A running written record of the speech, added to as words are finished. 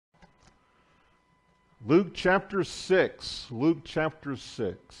Luke chapter 6. Luke chapter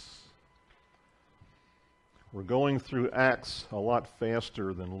 6. We're going through Acts a lot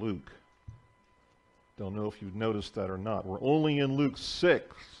faster than Luke. Don't know if you've noticed that or not. We're only in Luke 6.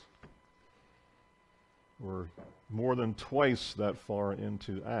 We're more than twice that far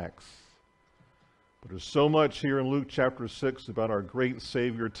into Acts. But there's so much here in Luke chapter 6 about our great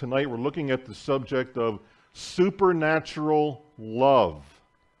Savior. Tonight we're looking at the subject of supernatural love.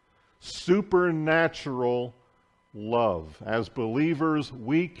 Supernatural love. As believers,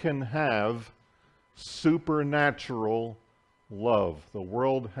 we can have supernatural love. The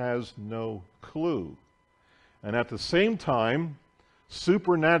world has no clue. And at the same time,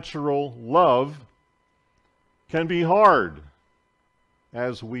 supernatural love can be hard,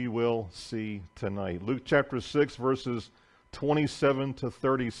 as we will see tonight. Luke chapter 6, verses 27 to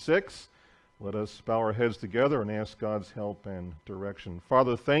 36. Let us bow our heads together and ask God's help and direction.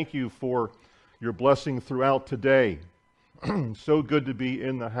 Father, thank you for your blessing throughout today. So good to be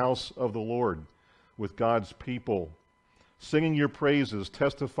in the house of the Lord with God's people, singing your praises,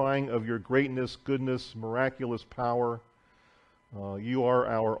 testifying of your greatness, goodness, miraculous power. You are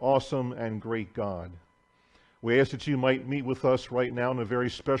our awesome and great God. We ask that you might meet with us right now in a very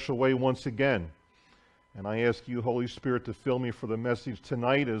special way once again. And I ask you, Holy Spirit, to fill me for the message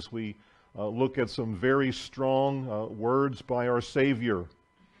tonight as we look at some very strong words by our Savior.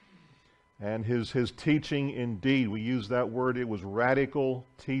 And his teaching, indeed, we use that word, it was radical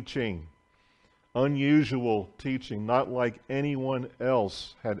teaching. Unusual teaching, not like anyone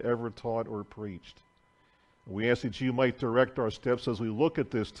else had ever taught or preached. We ask that you might direct our steps as we look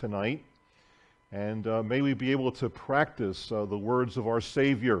at this tonight. And may we be able to practice the words of our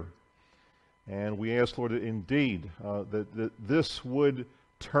Savior. And we ask, Lord, that indeed that this would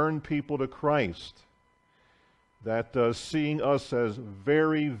turn people to Christ, that seeing us as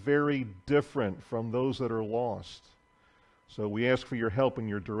very, very different from those that are lost. So we ask for your help and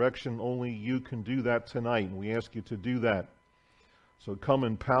your direction. Only you can do that tonight, and we ask you to do that. So come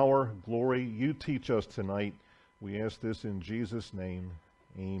in power, glory. You teach us tonight. We ask this in Jesus' name.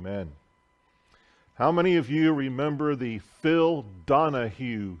 Amen. How many of you remember the Phil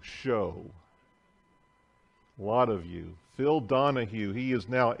Donahue show? A lot of you. Phil Donahue, he is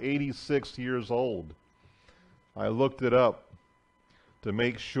now 86 years old. I looked it up to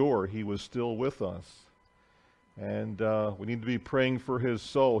make sure he was still with us. And we need to be praying for his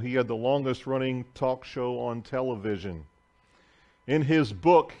soul. He had the longest running talk show on television. In his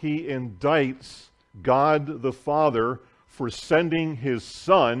book, he indicts God the Father for sending his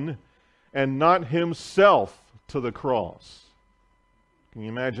Son and not himself to the cross. Can you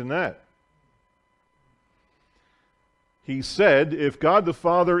imagine that? He said, if God the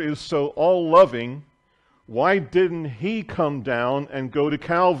Father is so all-loving, why didn't he come down and go to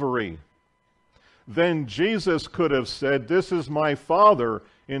Calvary? Then Jesus could have said, this is my Father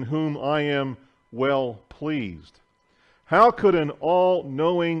in whom I am well pleased. How could an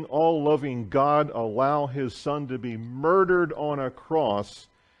all-knowing, all-loving God allow his Son to be murdered on a cross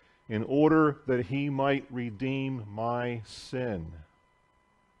in order that he might redeem my sin?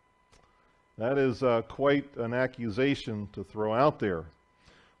 That is quite an accusation to throw out there.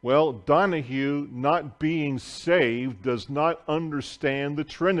 Well, Donahue, not being saved, does not understand the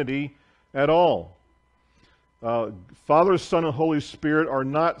Trinity at all. Father, Son, and Holy Spirit are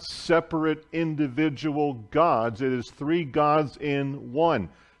not separate individual gods. It is three gods in one.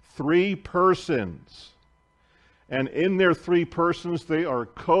 Three persons. And in their three persons, they are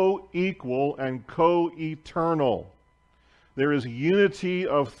co-equal and co-eternal. There is unity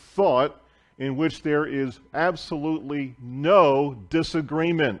of thought in which there is absolutely no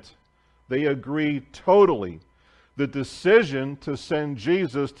disagreement. They agree totally. The decision to send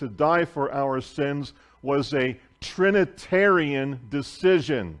Jesus to die for our sins was a Trinitarian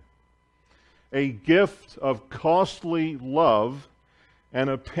decision, a gift of costly love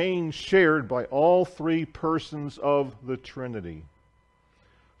and a pain shared by all three persons of the Trinity.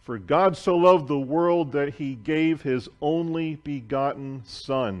 For God so loved the world that he gave his only begotten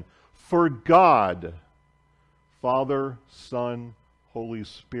Son. For God, Father, Son, Holy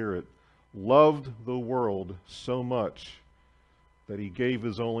Spirit, loved the world so much that he gave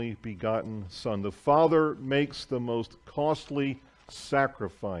his only begotten Son. The Father makes the most costly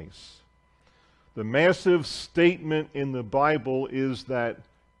sacrifice. The massive statement in the Bible is that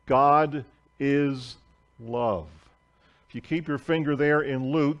God is love. If you keep your finger there in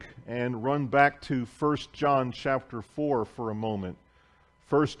Luke and run back to 1 John chapter 4 for a moment.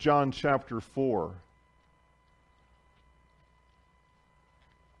 1 John chapter 4.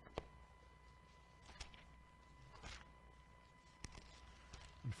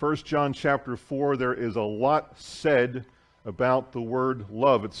 1 John chapter 4, there is a lot said about the word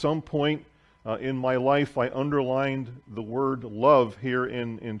love. At some point in my life, I underlined the word love here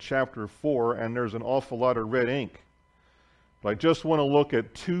in chapter 4, and there's an awful lot of red ink. But I just want to look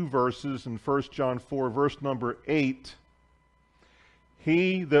at two verses in 1 John 4, verse number 8.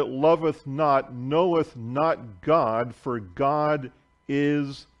 He that loveth not knoweth not God, for God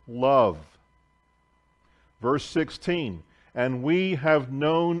is love. Verse 16, and we have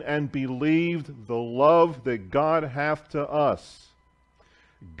known and believed the love that God hath to us.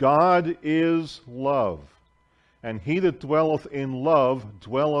 God is love, and he that dwelleth in love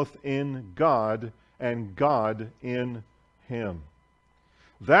dwelleth in God, and God in him.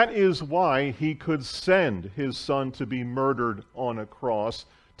 That is why he could send his Son to be murdered on a cross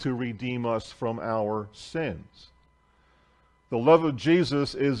to redeem us from our sins. The love of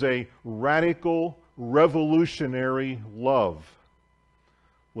Jesus is a radical, revolutionary love.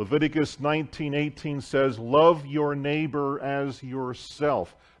 Leviticus 19:18 says, love your neighbor as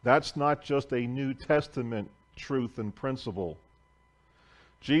yourself. That's not just a New Testament truth and principle.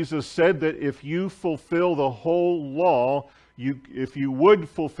 Jesus said that if you fulfill the whole law, if you would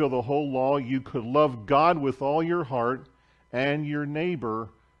fulfill the whole law, you could love God with all your heart and your neighbor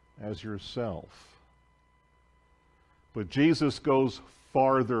as yourself. But Jesus goes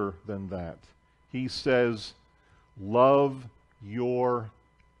farther than that. He says, love your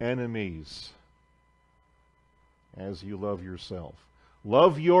enemies as you love yourself.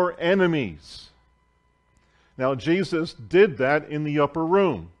 Love your enemies. Now, Jesus did that in the upper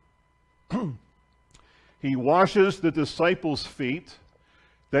room. He washes the disciples' feet,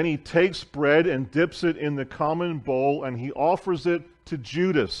 then he takes bread and dips it in the common bowl, and he offers it to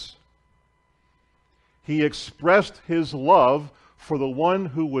Judas. He expressed his love for the one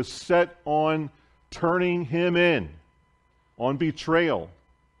who was set on turning him in, on betrayal.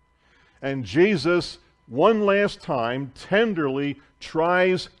 And Jesus, one last time, tenderly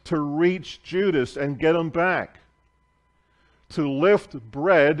tries to reach Judas and get him back. To lift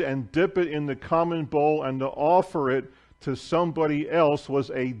bread and dip it in the common bowl and to offer it to somebody else was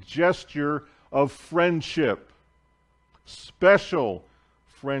a gesture of friendship. Special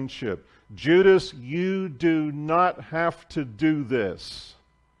friendship. Judas, you do not have to do this.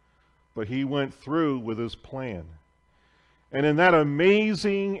 But he went through with his plan. And in that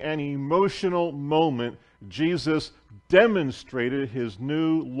amazing and emotional moment, Jesus demonstrated his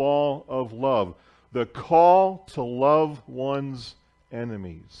new law of love. The call to love one's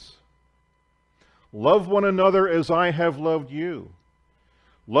enemies. Love one another as I have loved you.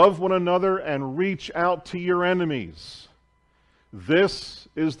 Love one another and reach out to your enemies. This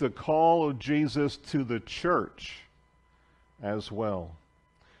is the call of Jesus to the church as well.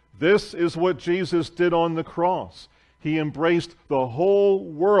 This is what Jesus did on the cross. He embraced the whole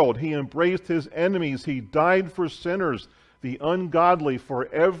world. He embraced his enemies. He died for sinners, the ungodly, for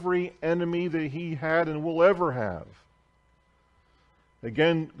every enemy that he had and will ever have.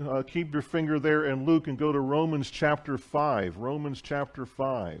 Again, keep your finger there in Luke and go to Romans chapter 5. Romans chapter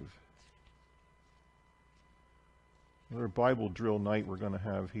 5. Another Bible drill night we're going to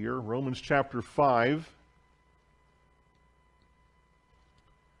have here. Romans chapter 5.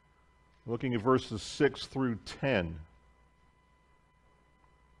 Looking at verses 6 through 10.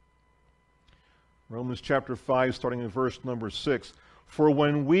 Romans chapter 5, starting in verse number 6. For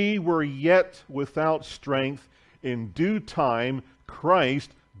when we were yet without strength, in due time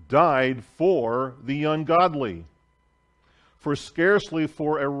Christ died for the ungodly. For scarcely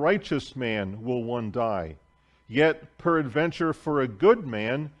for a righteous man will one die, yet peradventure for a good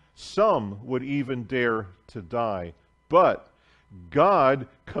man some would even dare to die. But God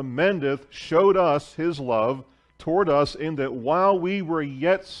showed us his love toward us in that while we were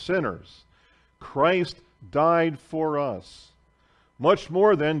yet sinners, Christ died for us. Much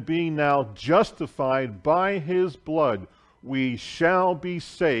more then, being now justified by his blood, we shall be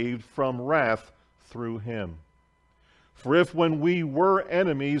saved from wrath through him. For if when we were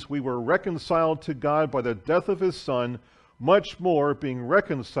enemies we were reconciled to God by the death of his Son, much more, being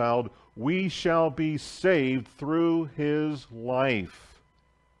reconciled, we shall be saved through his life.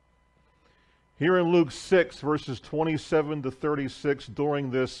 Here in Luke 6, verses 27 to 36, during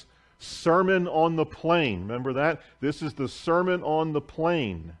this Sermon on the Plain. Remember that? This is the Sermon on the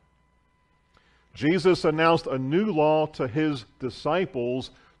Plain. Jesus announced a new law to his disciples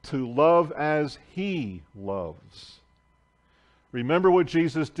to love as he loves. Remember what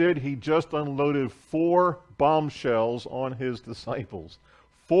Jesus did? He just unloaded 4 bombshells on his disciples.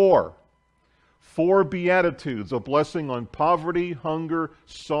 4 beatitudes, a blessing on poverty, hunger,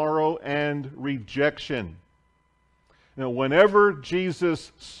 sorrow, and rejection. Now, whenever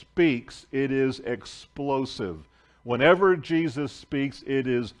Jesus speaks, it is explosive. Whenever Jesus speaks, it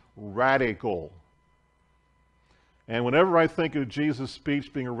is radical. And whenever I think of Jesus'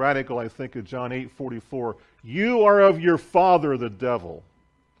 speech being radical, I think of John 8:44. You are of your father, the devil.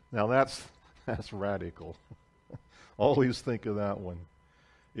 Now that's radical. Always think of that one.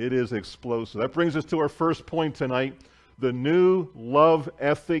 It is explosive. That brings us to our first point tonight, the new love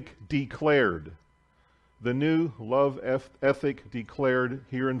ethic declared. The new love ethic declared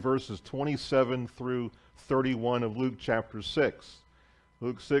here in verses 27 through 31 of Luke chapter 6.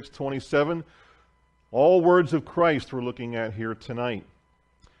 Luke 6:27. All words of Christ we're looking at here tonight.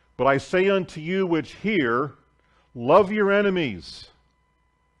 But I say unto you which hear, love your enemies.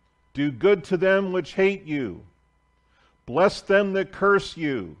 Do good to them which hate you. Bless them that curse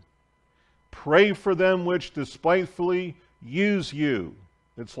you. Pray for them which despitefully use you.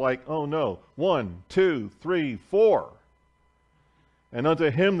 It's like, oh no, 1, 2, 3, 4. And unto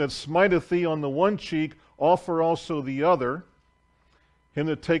him that smiteth thee on the one cheek, offer also the other. Him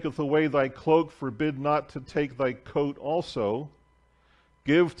that taketh away thy cloak, forbid not to take thy coat also.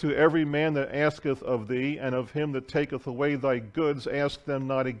 Give to every man that asketh of thee, and of him that taketh away thy goods, ask them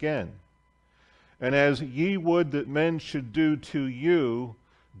not again. And as ye would that men should do to you,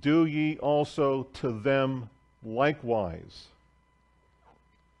 do ye also to them likewise.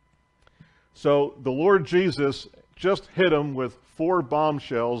 So the Lord Jesus just hit him with 4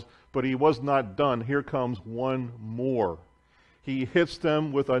 bombshells, but he was not done. Here comes one more. He hits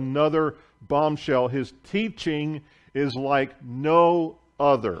them with another bombshell. His teaching is like no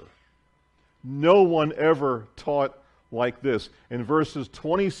other. No one ever taught like this. In verses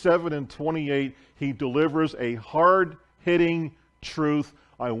 27 and 28, he delivers a hard-hitting truth.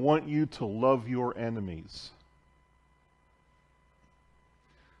 I want you to love your enemies.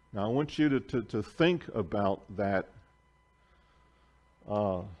 Now, I want you to think about that.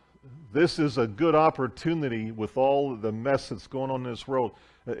 This is a good opportunity with all the mess that's going on in this world.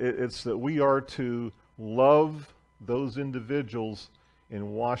 It's that we are to love those individuals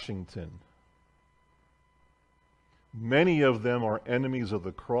in Washington. Many of them are enemies of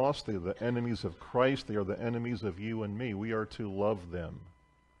the cross. They are the enemies of Christ. They are the enemies of you and me. We are to love them.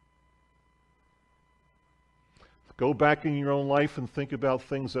 Go back in your own life and think about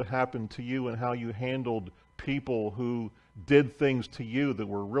things that happened to you and how you handled people who did things to you that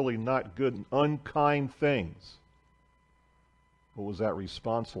were really not good, unkind things. What was that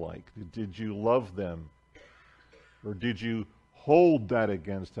response like? Did you love them? Or did you hold that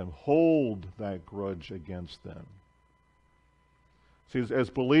against them? Hold that grudge against them? See, as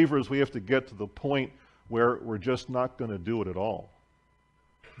believers, we have to get to the point where we're just not going to do it at all.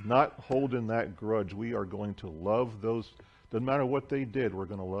 Not holding that grudge. We are going to love those. Doesn't matter what they did, we're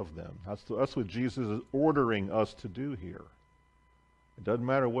going to love them. That's what Jesus is ordering us to do here. It doesn't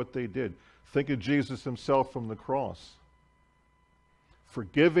matter what they did. Think of Jesus himself from the cross.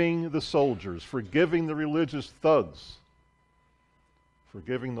 Forgiving the soldiers, forgiving the religious thugs,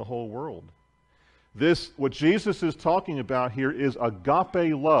 forgiving the whole world. What Jesus is talking about here is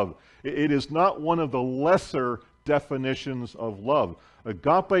agape love. It is not one of the lesser definitions of love.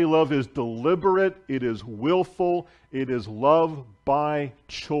 Agape love is deliberate, it is willful, it is love by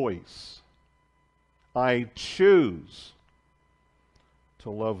choice. I choose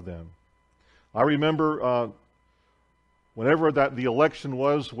to love them. I remember whenever the election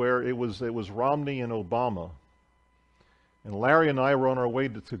was where it was Romney and Obama. And Larry and I were on our way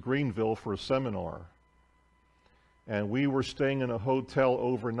to Greenville for a seminar. And we were staying in a hotel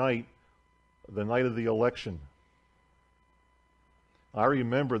overnight the night of the election. I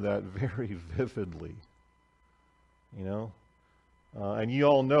remember that very vividly. You know? And you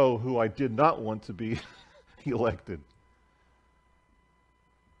all know who I did not want to be elected.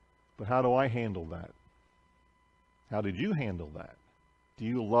 But how do I handle that? How did you handle that? Do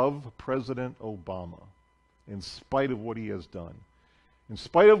you love President Obama in spite of what he has done? In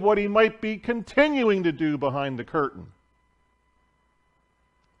spite of what he might be continuing to do behind the curtain?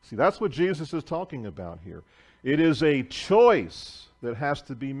 See, that's what Jesus is talking about here. It is a choice that has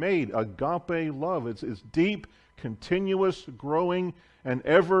to be made. Agape love. It's deep, continuous, growing, and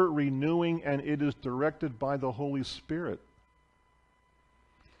ever renewing, and it is directed by the Holy Spirit.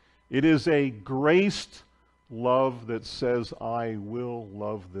 It is a graced love that says, I will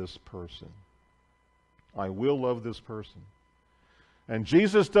love this person. I will love this person. And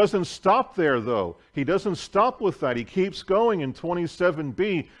Jesus doesn't stop there, though. He doesn't stop with that. He keeps going in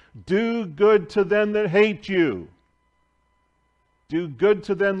 27b. Do good to them that hate you. Do good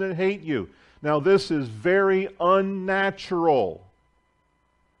to them that hate you. Now, this is very unnatural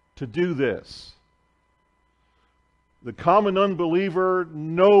to do this. The common unbeliever,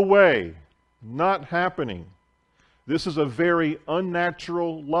 no way, not happening. This is a very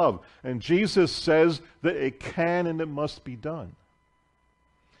unnatural love. And Jesus says that it can and it must be done.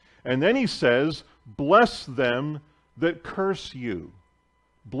 And then he says, bless them that curse you.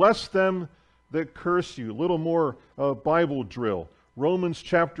 Bless them that curse you. A little more Bible drill. Romans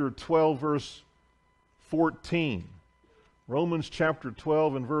chapter 12, verse 14. Romans chapter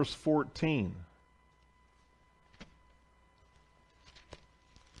 12 and verse 14.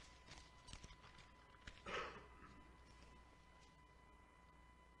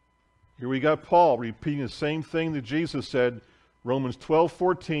 Here we got Paul repeating the same thing that Jesus said. Romans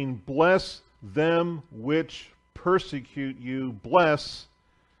 12:14, bless them which persecute you, bless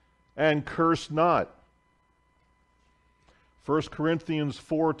and curse not. 1 Corinthians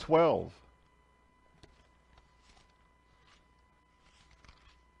 4:12.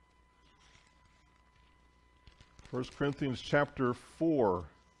 1 Corinthians chapter 4,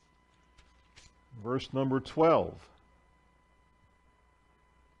 verse number 12.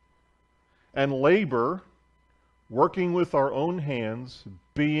 And labor, working with our own hands,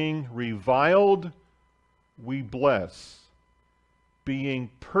 being reviled, we bless. Being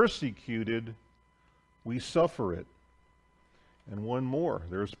persecuted, we suffer it. And one more.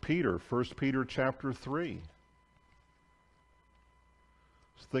 There's Peter, 1 Peter chapter 3. I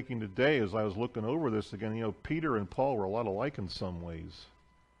was thinking today as I was looking over this again, Peter and Paul were a lot alike in some ways.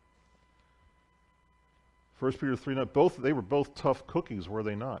 1 Peter 3, they were both tough cookies, were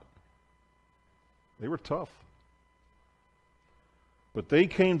they not? They were tough. But they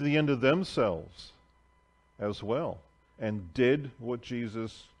came to the end of themselves as well and did what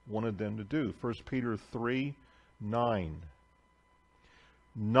Jesus wanted them to do. 1 Peter 3:9.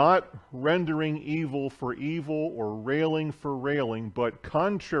 Not rendering evil for evil or railing for railing, but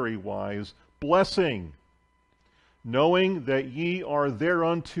contrariwise blessing, knowing that ye are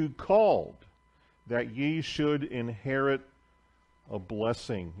thereunto called, that ye should inherit a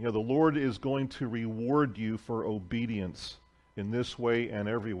blessing. The Lord is going to reward you for obedience in this way and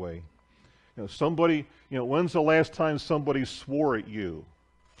every way. When's the last time somebody swore at you?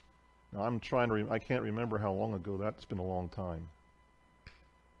 Now, I can't remember how long ago. That's been a long time.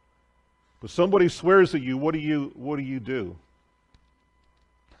 But somebody swears at you, what do you do?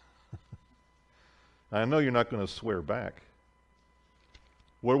 I know you're not going to swear back.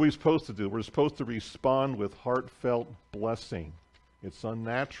 What are we supposed to do? We're supposed to respond with heartfelt blessing. It's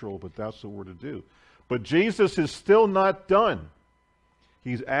unnatural, but that's what we're to do. But Jesus is still not done.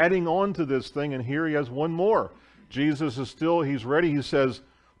 He's adding on to this thing, and here he has one more. Jesus is still, he's ready. He says,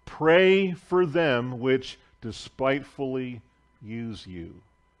 pray for them which despitefully use you.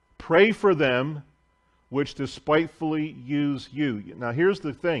 Pray for them which despitefully use you. Now here's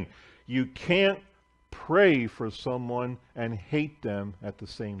the thing. You can't pray for someone and hate them at the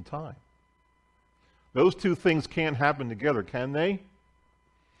same time. Those two things can't happen together, can they?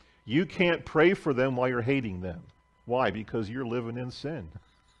 You can't pray for them while you're hating them. Why? Because you're living in sin.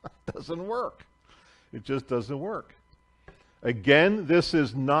 It doesn't work. It just doesn't work. Again, this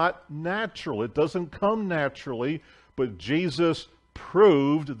is not natural. It doesn't come naturally, but Jesus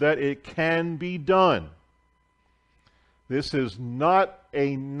proved that it can be done. This is not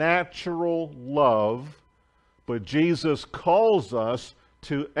a natural love, but Jesus calls us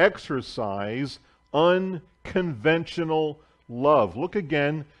to exercise unconventional love. Look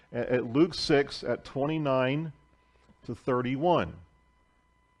again at Luke 6 at 29 to 31.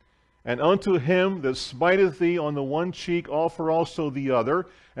 And unto him that smiteth thee on the one cheek offer also the other,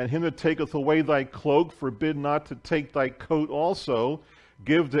 and him that taketh away thy cloak forbid not to take thy coat also.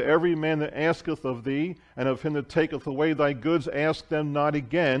 Give to every man that asketh of thee, and of him that taketh away thy goods ask them not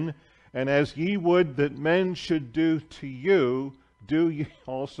again. And as ye would that men should do to you, do ye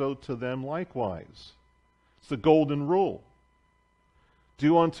also to them likewise. It's the golden rule.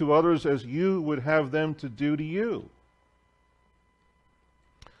 Do unto others as you would have them to do to you.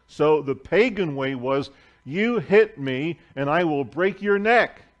 So the pagan way was, you hit me and I will break your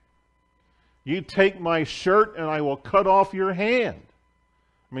neck. You take my shirt and I will cut off your hand.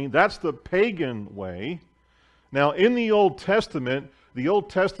 I mean, that's the pagan way. Now, in the Old Testament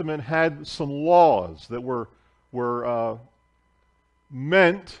had some laws that were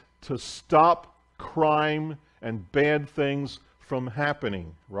meant to stop crime and bad things from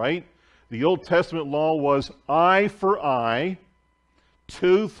happening, right? The Old Testament law was eye for eye,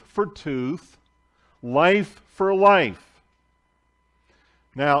 tooth for tooth, life for life.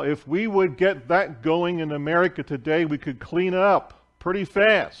 Now, if we would get that going in America today, we could clean up pretty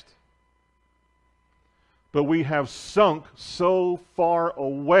fast. But we have sunk so far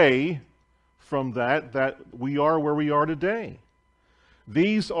away from that we are where we are today.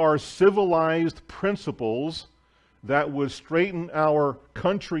 These are civilized principles that would straighten our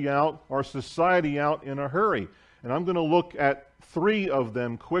country out, our society out in a hurry. And I'm going to look at 3 of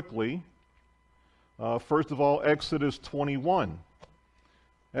them quickly. First of all, Exodus 21.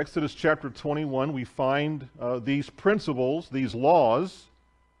 Exodus chapter 21, we find these principles, these laws.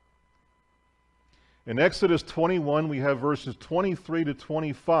 In Exodus 21, we have verses 23 to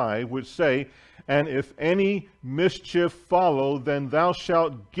 25, which say, "And if any mischief follow, then thou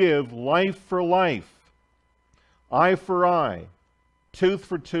shalt give life for life, eye for eye, tooth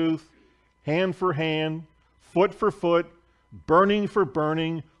for tooth, hand for hand, foot for foot, burning for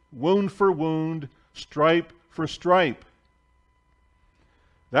burning, wound for wound, stripe for stripe."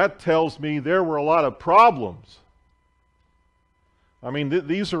 That tells me there were a lot of problems. I mean,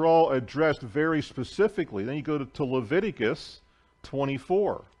 these are all addressed very specifically. Then you go to Leviticus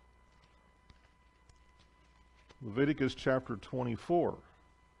 24. Leviticus chapter 24.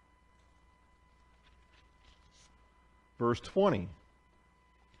 Verse 20.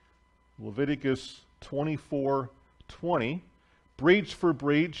 Leviticus 24:20. "Breach for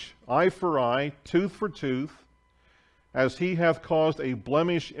breach, eye for eye, tooth for tooth. As he hath caused a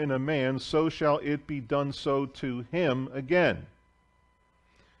blemish in a man, so shall it be done so to him again."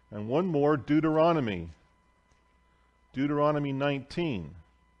 And one more, Deuteronomy. Deuteronomy 19.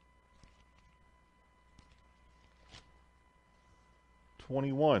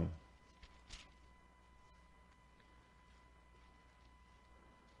 21.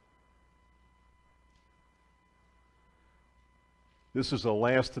 This is the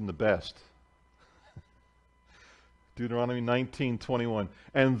last and the best. Deuteronomy 19:21.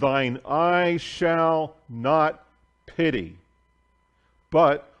 "And thine eye shall not pity,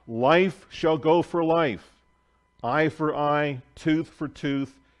 but life shall go for life, eye for eye, tooth for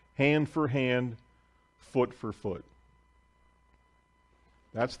tooth, hand for hand, foot for foot."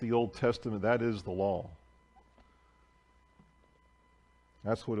 That's the Old Testament. That is the law.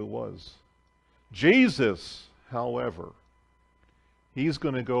 That's what it was. Jesus, however, he's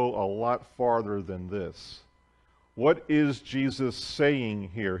going to go a lot farther than this. What is Jesus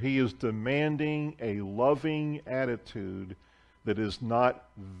saying here? He is demanding a loving attitude that is not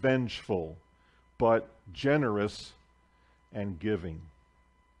vengeful, but generous and giving.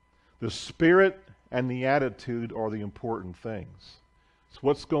 The spirit and the attitude are the important things. So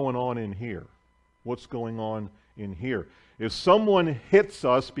what's going on in here? What's going on in here? If someone hits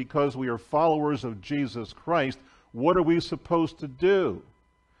us because we are followers of Jesus Christ, what are we supposed to do?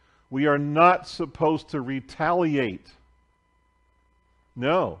 We are not supposed to retaliate.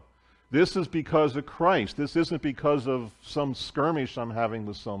 No. This is because of Christ. This isn't because of some skirmish I'm having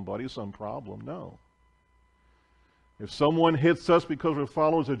with somebody, some problem. No. If someone hits us because we're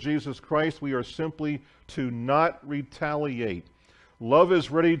followers of Jesus Christ, we are simply to not retaliate. Love is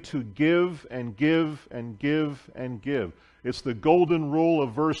ready to give and give and give and give. It's the golden rule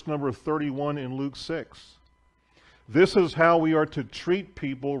of verse number 31 in Luke 6. This is how we are to treat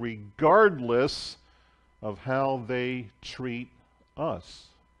people regardless of how they treat us.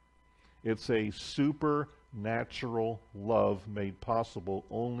 It's a supernatural love made possible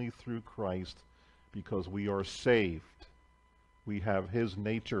only through Christ because we are saved. We have His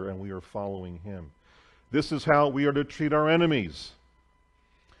nature and we are following Him. This is how we are to treat our enemies.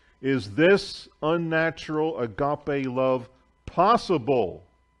 Is this unnatural agape love possible?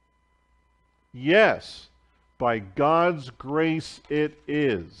 Yes. By God's grace it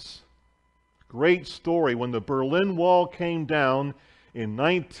is. Great story. When the Berlin Wall came down in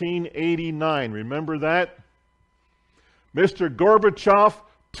 1989, remember that? Mr. Gorbachev,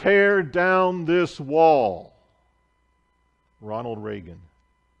 tear down this wall. Ronald Reagan.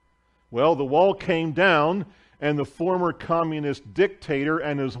 Well, the wall came down, and the former communist dictator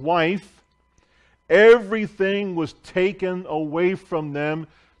and his wife, everything was taken away from them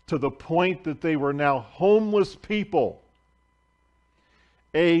to the point that they were now homeless people.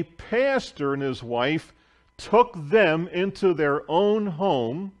 A pastor and his wife took them into their own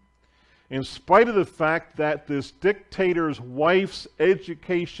home, in spite of the fact that this dictator's wife's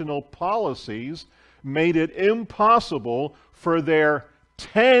educational policies made it impossible for their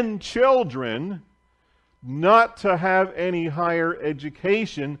 10 children not to have any higher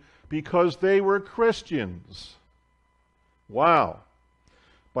education because they were Christians. Wow.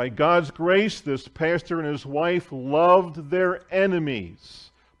 By God's grace, this pastor and his wife loved their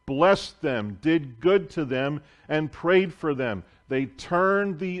enemies, blessed them, did good to them, and prayed for them. They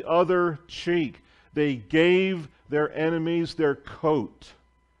turned the other cheek. They gave their enemies their coat.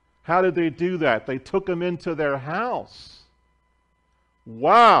 How did they do that? They took them into their house.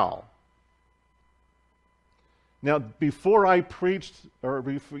 Wow. Now, before I preached,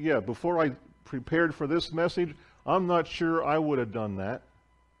 before I prepared for this message, I'm not sure I would have done that.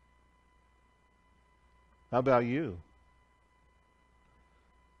 How about you?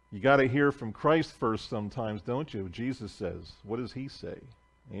 You got to hear from Christ first sometimes, don't you? Jesus says. What does he say?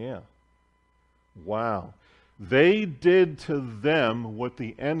 Yeah. Wow. They did to them what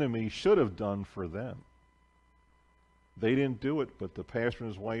the enemy should have done for them. They didn't do it, but the pastor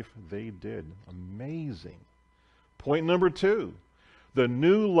and his wife, they did. Amazing. Point number 2, the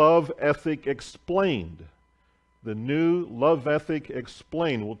new love ethic explained. The new love ethic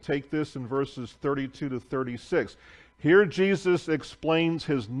explained. We'll take this in verses 32 to 36. Here Jesus explains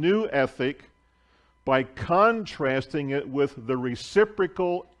his new ethic by contrasting it with the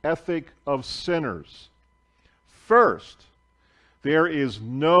reciprocal ethic of sinners. First, there is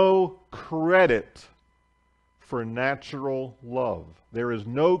no credit for natural love. There is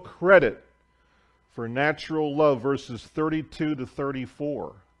no credit for natural love, verses 32 to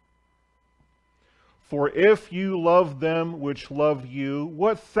 34. For if you love them which love you,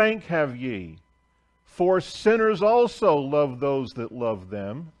 what thank have ye? For sinners also love those that love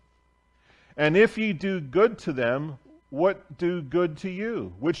them. And if ye do good to them, what do good to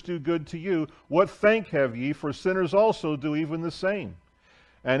you? Which do good to you? What thank have ye? For sinners also do even the same.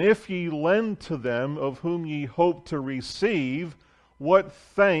 And if ye lend to them of whom ye hope to receive, what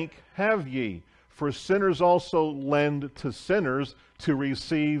thank have ye? For sinners also lend to sinners to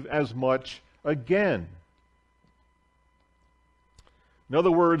receive as much again. In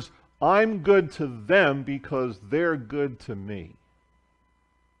other words, I'm good to them because they're good to me.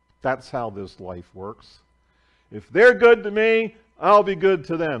 That's how this life works. If they're good to me, I'll be good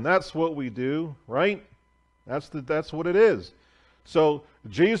to them. That's what we do, right? That's what it is. So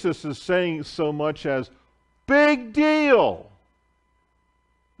Jesus is saying so much as, big deal.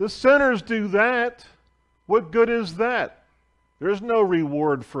 The sinners do that. What good is that? There's no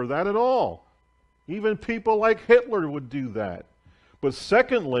reward for that at all. Even people like Hitler would do that. But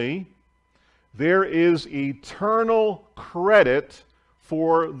secondly, there is eternal credit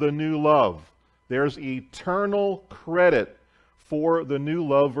for the new love. There's eternal credit for the new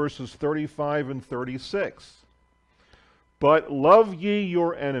love, verses 35 and 36. But love ye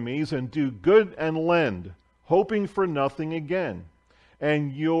your enemies, and do good and lend, hoping for nothing again.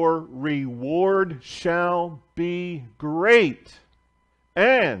 And your reward shall be great,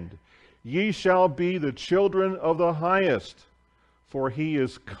 and ye shall be the children of the highest. For he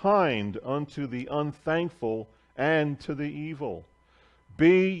is kind unto the unthankful and to the evil.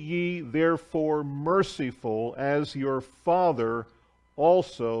 Be ye therefore merciful, as your Father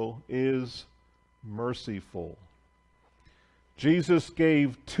also is merciful. Jesus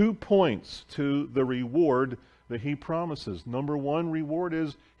gave 2 points to the reward that he promises. Number 1 reward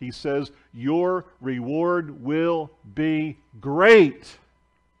is, he says, your reward will be great,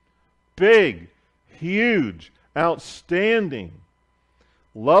 big, huge, outstanding.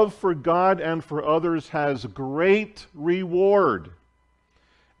 Love for God and for others has great reward.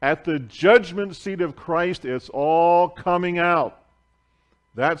 At the judgment seat of Christ, it's all coming out.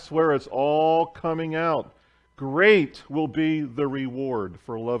 That's where it's all coming out. Great will be the reward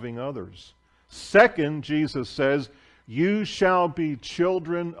for loving others. Second, Jesus says, you shall be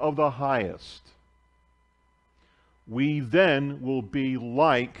children of the highest. We then will be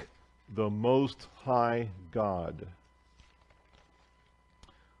like the Most High God.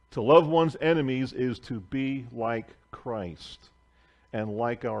 To love one's enemies is to be like Christ and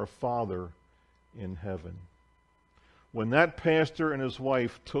like our Father in heaven. When that pastor and his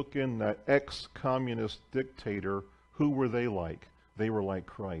wife took in that ex-communist dictator, who were they like? They were like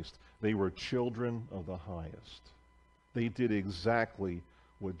Christ. They were children of the highest. They did exactly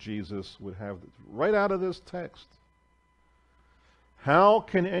what Jesus would have, right out of this text. How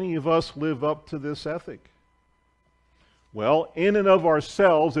can any of us live up to this ethic? Well, in and of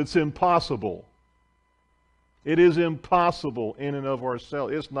ourselves, it's impossible. It is impossible in and of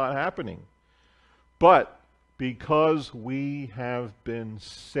ourselves. It's not happening. But because we have been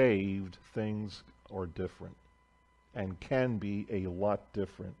saved, things are different and can be a lot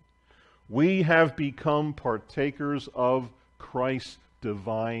different. We have become partakers of Christ's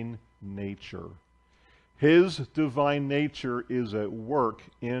divine nature. His divine nature is at work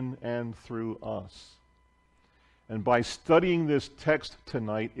in and through us. And by studying this text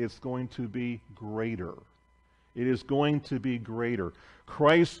tonight, it's going to be greater. It is going to be greater.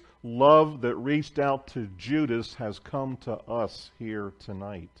 Christ's love that reached out to Judas has come to us here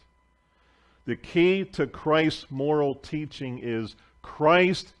tonight. The key to Christ's moral teaching is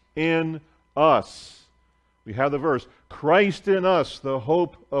Christ in us. We have the verse, Christ in us, the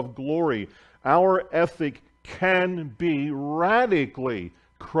hope of glory. Our ethic can be radically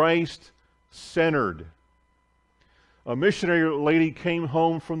Christ-centered. A missionary lady came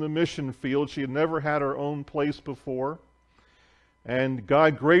home from the mission field. She had never had her own place before. And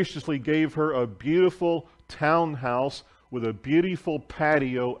God graciously gave her a beautiful townhouse with a beautiful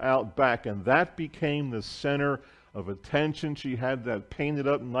patio out back. And that became the center of attention. She had that painted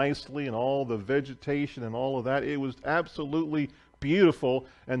up nicely and all the vegetation and all of that. It was absolutely beautiful.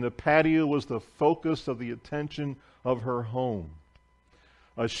 And the patio was the focus of the attention of her home.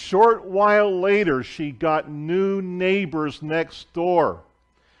 A short while later, she got new neighbors next door.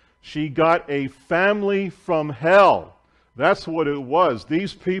 She got a family from hell. That's what it was.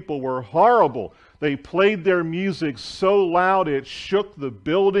 These people were horrible. They played their music so loud it shook the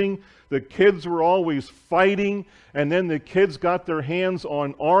building. The kids were always fighting. And then the kids got their hands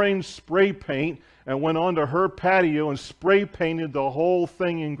on orange spray paint and went onto her patio and spray painted the whole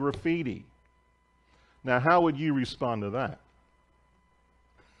thing in graffiti. Now, how would you respond to that?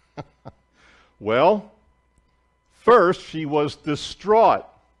 Well, first she was distraught.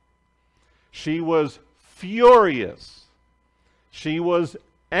 She was furious. She was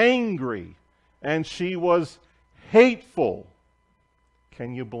angry. And she was hateful.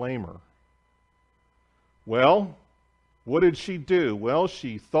 Can you blame her? Well, what did she do? Well,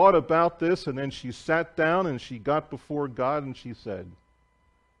 she thought about this and then she sat down and she got before God and she said,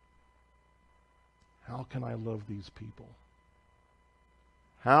 how can I love these people?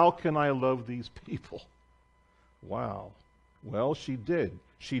 How can I love these people? Wow. Well, she did.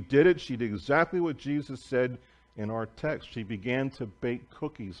 She did it. She did exactly what Jesus said in our text. She began to bake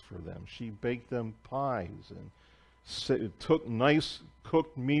cookies for them. She baked them pies and took nice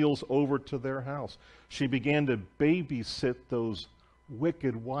cooked meals over to their house. She began to babysit those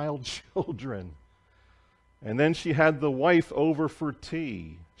wicked, wild children. And then she had the wife over for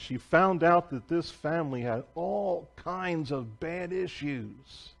tea. She found out that this family had all kinds of bad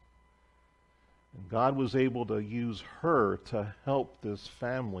issues. And God was able to use her to help this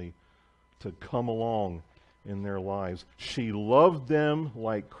family to come along in their lives. She loved them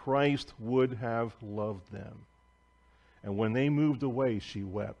like Christ would have loved them. And when they moved away, she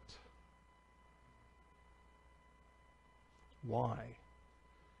wept. Why?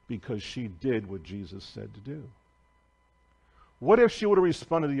 Because she did what Jesus said to do. What if she would have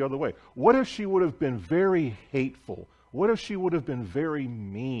responded the other way? What if she would have been very hateful? What if she would have been very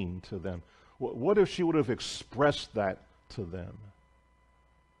mean to them? What if she would have expressed that to them?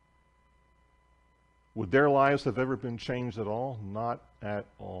 Would their lives have ever been changed at all? Not at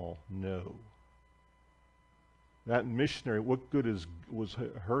all, no. That missionary, what good was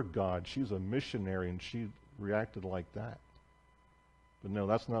her God? She's a missionary and she reacted like that. But no,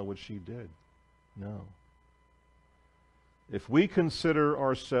 that's not what she did. No. If we consider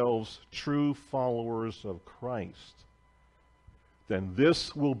ourselves true followers of Christ, then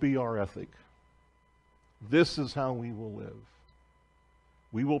this will be our ethic. This is how we will live.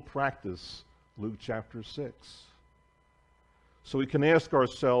 We will practice Luke chapter 6. So we can ask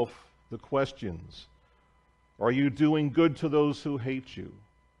ourselves the questions. Are you doing good to those who hate you?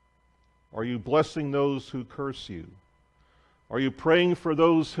 Are you blessing those who curse you? Are you praying for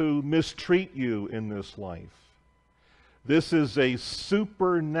those who mistreat you in this life? This is a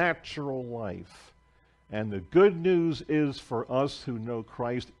supernatural life. And the good news is for us who know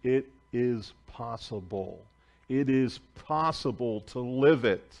Christ, it is possible. It is possible to live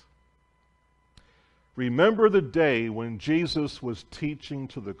it. Remember the day when Jesus was teaching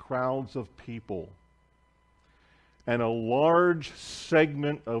to the crowds of people, and a large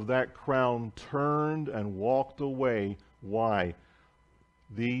segment of that crowd turned and walked away. Why?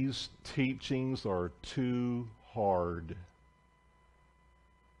 These teachings are too hard.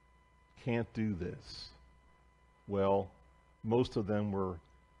 Can't do this. Well, most of them were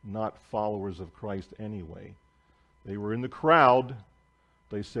not followers of Christ anyway. They were in the crowd.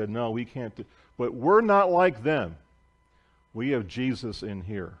 They said, no, we can't do. But we're not like them. We have Jesus in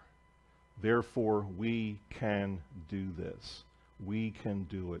here. Therefore, we can do this. We can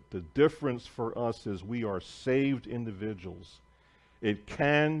do it. The difference for us is we are saved individuals. It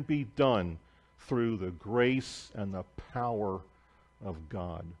can be done through the grace and the power of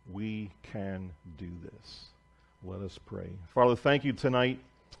God. We can do this. Let us pray. Father, thank you tonight.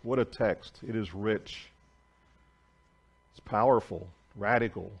 What a text. It is rich. It's powerful,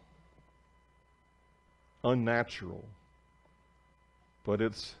 radical, unnatural, but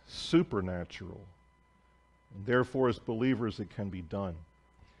it's supernatural. And therefore, as believers, it can be done.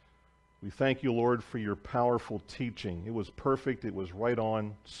 We thank you, Lord, for your powerful teaching. It was perfect. It was right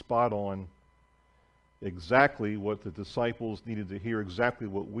on, spot on, exactly what the disciples needed to hear, exactly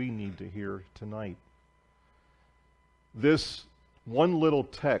what we need to hear tonight. This one little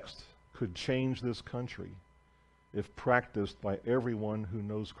text could change this country if practiced by everyone who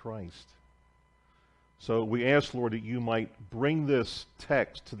knows Christ. So we ask, Lord, that you might bring this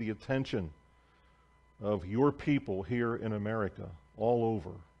text to the attention of your people here in America, all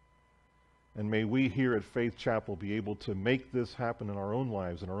over. And may we here at Faith Chapel be able to make this happen in our own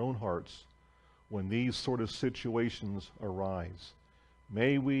lives, in our own hearts, when these sort of situations arise.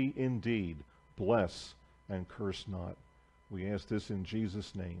 May we indeed bless and curse not. We ask this in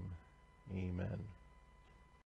Jesus' name. Amen.